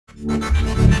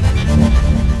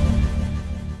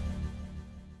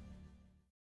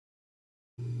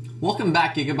Welcome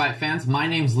back, Gigabyte fans. My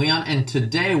name's Leon, and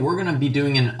today we're going to be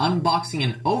doing an unboxing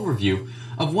and overview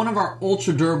of one of our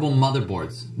ultra durable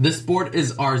motherboards. This board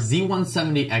is our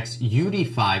Z170X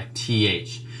UD5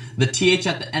 TH. The TH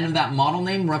at the end of that model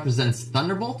name represents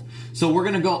Thunderbolt. So we're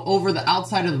going to go over the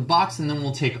outside of the box, and then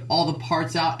we'll take all the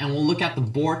parts out and we'll look at the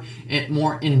board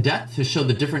more in depth to show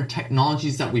the different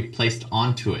technologies that we've placed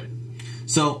onto it.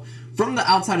 So from the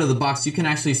outside of the box, you can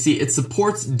actually see it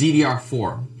supports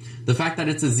DDR4. The fact that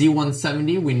it's a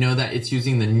Z170, we know that it's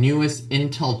using the newest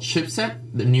Intel chipset,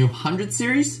 the new 100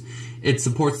 series. It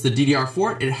supports the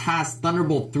DDR4. It has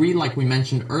Thunderbolt 3, like we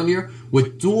mentioned earlier,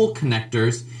 with dual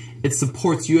connectors. It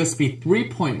supports USB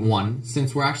 3.1,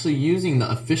 since we're actually using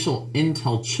the official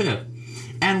Intel chip.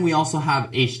 And we also have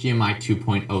HDMI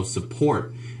 2.0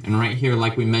 support. And right here,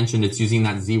 like we mentioned, it's using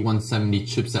that Z170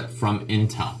 chipset from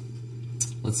Intel.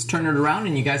 Let's turn it around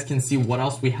and you guys can see what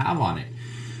else we have on it.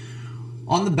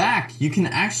 On the back, you can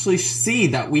actually see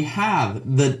that we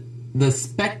have the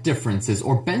spec differences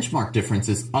or benchmark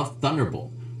differences of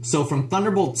Thunderbolt. So from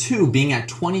Thunderbolt 2 being at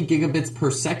 20 gigabits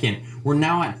per second, we're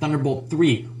now at Thunderbolt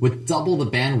 3 with double the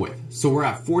bandwidth. So we're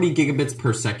at 40 gigabits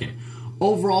per second.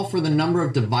 Overall, for the number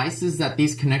of devices that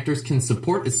these connectors can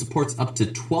support, it supports up to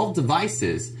 12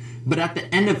 devices. But at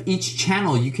the end of each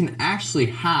channel, you can actually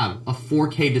have a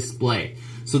 4K display.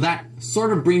 So that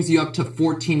sort of brings you up to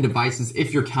 14 devices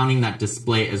if you're counting that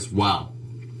display as well.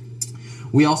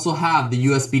 We also have the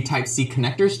USB Type-C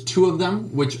connectors, 2 of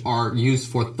them, which are used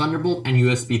for Thunderbolt and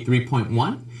USB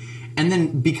 3.1. And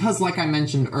then because, like I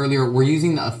mentioned earlier, we're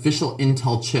using the official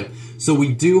Intel chip, so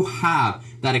we do have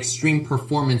that extreme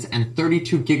performance and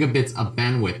 32 gigabits of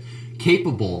bandwidth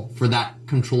capable for that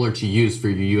controller to use for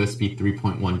your USB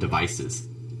 3.1 devices.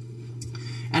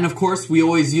 And of course, we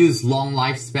always use long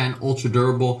lifespan, ultra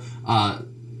durable,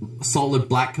 solid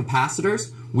black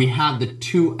capacitors. We have the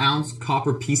 2-ounce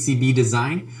copper PCB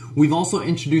design. We've also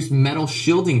introduced metal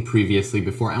shielding previously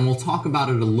before, and we'll talk about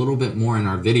it a little bit more in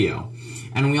our video.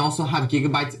 And we also have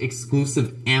Gigabyte's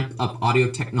exclusive amp up audio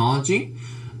technology,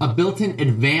 a built-in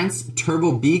advanced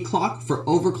turbo B clock for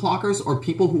overclockers or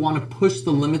people who want to push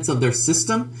the limits of their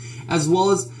system, as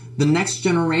well as the next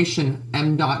generation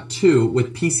M.2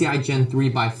 with PCI Gen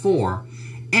 3x4,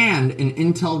 and an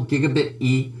Intel Gigabit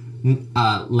E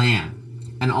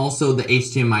LAN, and also the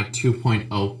HDMI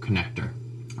 2.0 connector.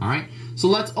 Alright, so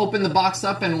let's open the box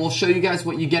up and we'll show you guys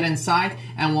what you get inside,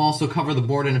 and we'll also cover the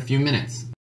board in a few minutes.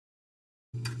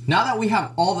 Now that we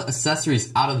have all the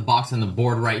accessories out of the box and the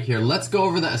board right here, let's go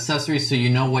over the accessories so you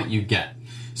know what you get.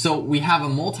 So we have a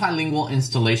multilingual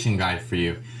installation guide for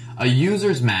you, a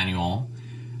user's manual,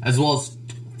 as well as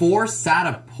 4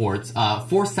 SATA ports, 4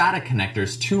 SATA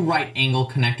connectors, 2 right angle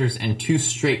connectors, and 2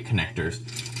 straight connectors,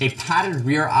 a padded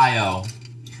rear I/O,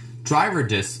 driver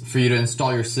disc for you to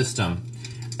install your system,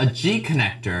 a G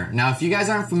connector. Now, if you guys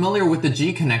aren't familiar with the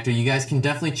G connector, you guys can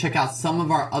definitely check out some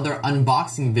of our other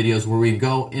unboxing videos where we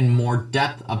go in more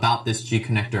depth about this G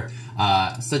connector,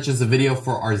 such as the video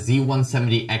for our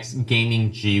Z170X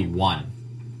Gaming G1.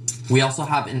 We also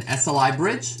have an SLI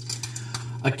bridge,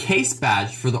 a case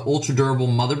badge for the ultra durable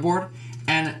motherboard,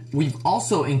 and we've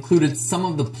also included some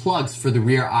of the plugs for the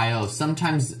rear I/O.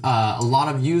 Sometimes a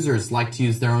lot of users like to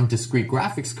use their own discrete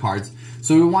graphics cards,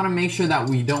 so we want to make sure that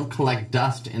we don't collect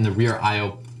dust in the rear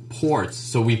I/O ports.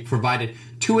 So we've provided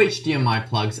 2 HDMI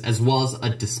plugs as well as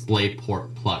a display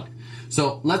port plug.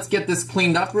 So let's get this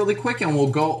cleaned up really quick and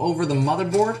we'll go over the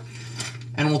motherboard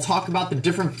and we'll talk about the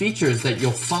different features that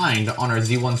you'll find on our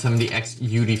Z170X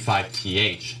UD5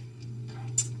 TH.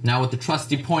 Now with the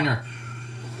trusty pointer,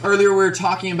 earlier we were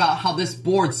talking about how this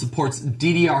board supports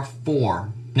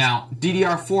DDR4. Now,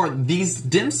 DDR4, these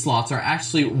DIMM slots are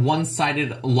actually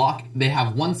one-sided lock. They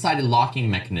have one-sided locking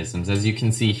mechanisms, as you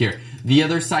can see here. The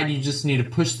other side, you just need to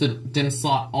push the DIMM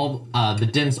slot, the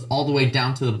DIMMs all the way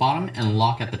down to the bottom and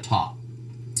lock at the top.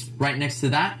 Right next to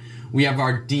that, we have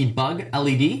our debug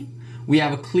LED. We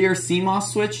have a clear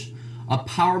CMOS switch, a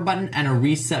power button, and a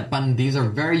reset button. These are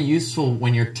very useful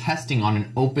when you're testing on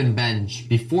an open bench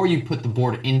before you put the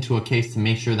board into a case to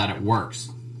make sure that it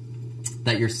works,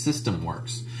 that your system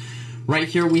works. Right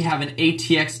here we have an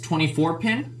ATX 24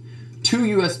 pin,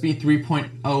 2 USB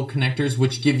 3.0 connectors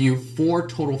which give you 4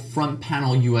 total front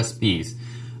panel USBs,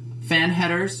 fan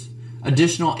headers,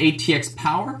 additional ATX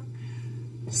power,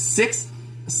 6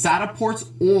 SATA ports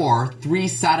or 3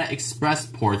 SATA Express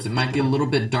ports. It might be a little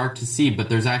bit dark to see, but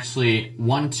there's actually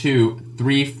 1, 2,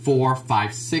 3, 4,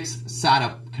 5, 6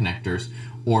 SATA connectors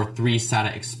or 3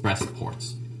 SATA Express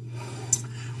ports.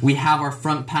 We have our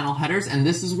front panel headers, and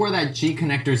this is where that G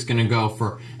connector is going to go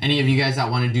for any of you guys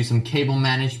that want to do some cable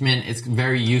management. It's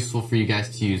very useful for you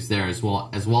guys to use there as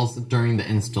well as during the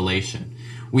installation.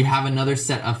 We have another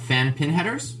set of fan pin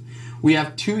headers. We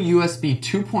have two USB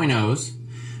 2.0s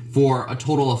for a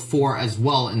total of 4 as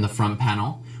well in the front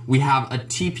panel. We have a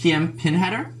TPM pin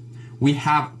header. We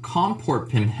have COM port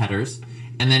pin headers,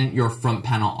 and then your front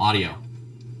panel audio.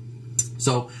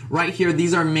 So right here,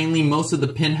 these are mainly most of the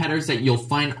pin headers that you'll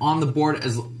find on the board,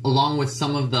 along with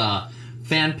some of the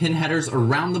fan pin headers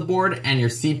around the board and your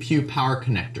CPU power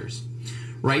connectors.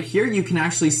 Right here, you can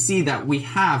actually see that we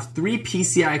have 3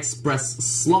 PCI Express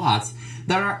slots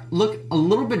that look a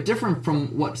little bit different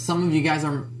from what some of you guys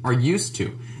are used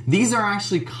to. These are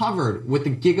actually covered with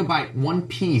the GIGABYTE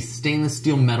one-piece stainless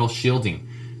steel metal shielding.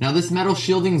 Now this metal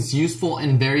shielding is useful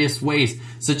in various ways,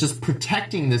 such as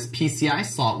protecting this PCI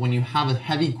slot when you have a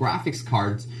heavy graphics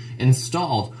cards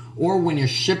installed, or when you're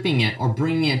shipping it or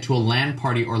bringing it to a LAN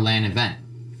party or LAN event.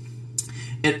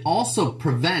 It also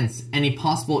prevents any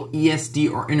possible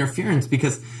ESD or interference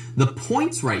because the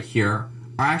points right here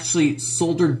are actually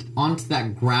soldered onto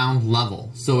that ground level.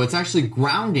 So it's actually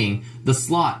grounding the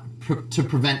slot to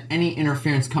prevent any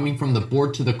interference coming from the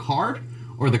board to the card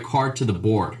or the card to the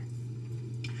board.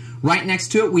 Right next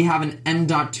to it, we have an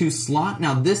M.2 slot.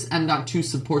 Now this M.2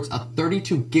 supports a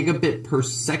 32 gigabit per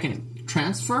second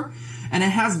transfer, and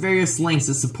it has various lengths.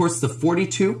 It supports the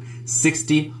 42,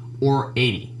 60, or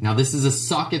 80. Now this is a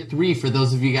socket 3 for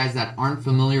those of you guys that aren't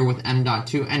familiar with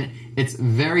M.2, and it's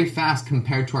very fast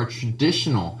compared to our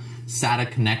traditional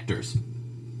SATA connectors.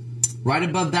 Right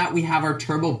above that, we have our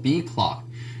Turbo B clock.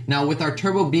 Now with our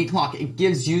Turbo B clock, it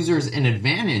gives users an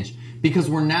advantage because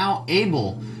we're now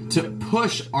able to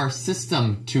push our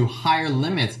system to higher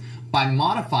limits by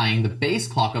modifying the base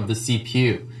clock of the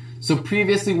CPU. So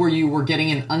previously where you were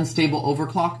getting an unstable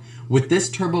overclock, with this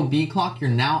Turbo B clock, you're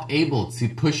now able to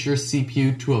push your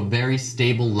CPU to a very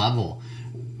stable level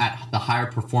at the higher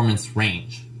performance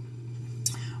range.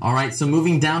 Alright, so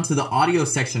moving down to the audio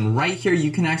section, right here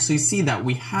you can actually see that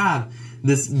we have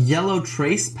this yellow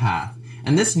trace path,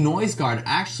 and this noise guard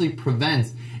actually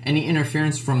prevents any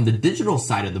interference from the digital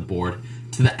side of the board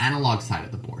to the analog side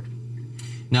of the board.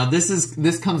 Now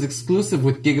this comes exclusive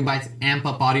with GIGABYTE's amp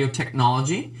up audio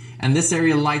technology, and this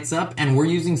area lights up, and we're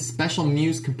using special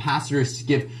Muse capacitors to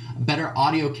give better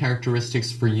audio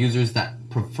characteristics for users that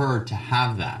prefer to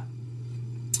have that.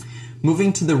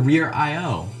 Moving to the rear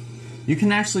I/O, you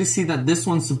can actually see that this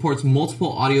one supports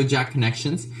multiple audio jack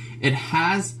connections. It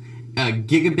has a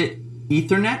gigabit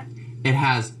Ethernet, it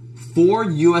has 4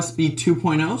 USB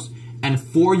 2.0s and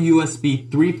 4 USB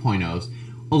 3.0s,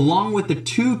 along with the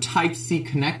 2 Type-C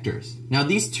connectors. Now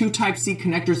these 2 Type-C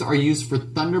connectors are used for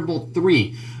Thunderbolt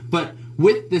 3, but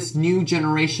with this new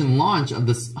generation launch of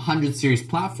this 100 series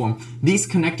platform, these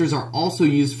connectors are also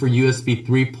used for USB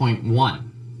 3.1.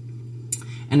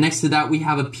 And next to that, we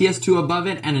have a PS2 above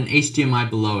it and an HDMI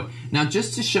below it. Now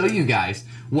just to show you guys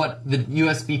what the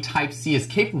USB Type-C is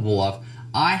capable of,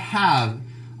 I have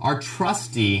our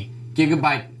trusty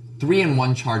GIGABYTE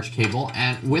 3-in-1 charge cable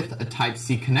and with a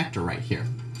Type-C connector right here.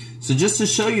 So just to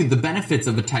show you the benefits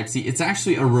of a Type-C, it's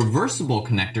actually a reversible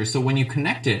connector, so when you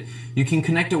connect it, you can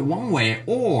connect it one way,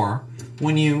 or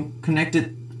when you connect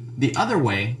it the other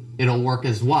way, it'll work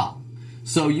as well.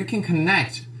 So you can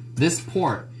connect this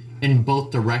port in both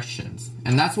directions,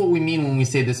 and that's what we mean when we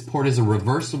say this port is a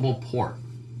reversible port,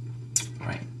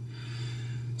 right?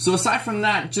 So aside from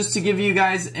that, just to give you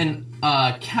guys an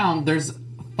count, there's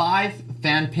 5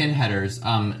 fan pin headers,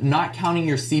 not counting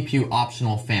your CPU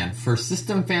optional fan. For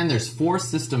system fan, there's 4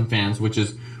 system fans, which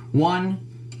is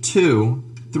 1, 2,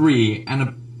 3,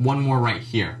 and one more right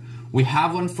here. We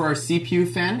have one for our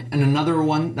CPU fan and another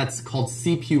one that's called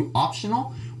CPU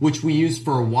optional, which we use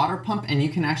for a water pump, and you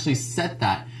can actually set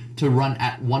that to run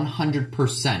at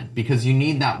 100% because you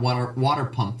need that water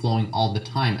pump flowing all the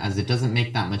time, as it doesn't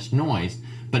make that much noise,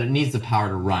 but it needs the power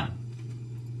to run.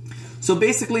 So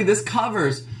basically this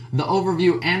covers the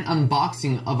overview and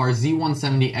unboxing of our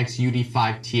Z170X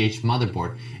UD5 TH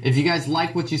motherboard. If you guys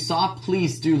like what you saw,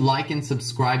 please do like and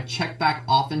subscribe. Check back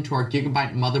often to our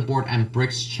GIGABYTE motherboard and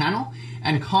bricks channel,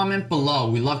 and comment below.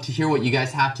 We love to hear what you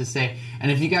guys have to say. And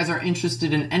if you guys are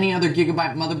interested in any other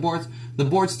GIGABYTE motherboards, the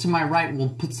boards to my right will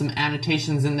put some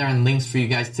annotations in there and links for you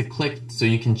guys to click so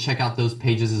you can check out those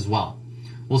pages as well.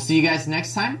 We'll see you guys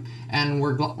next time, and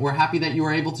we're happy that you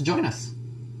were able to join us.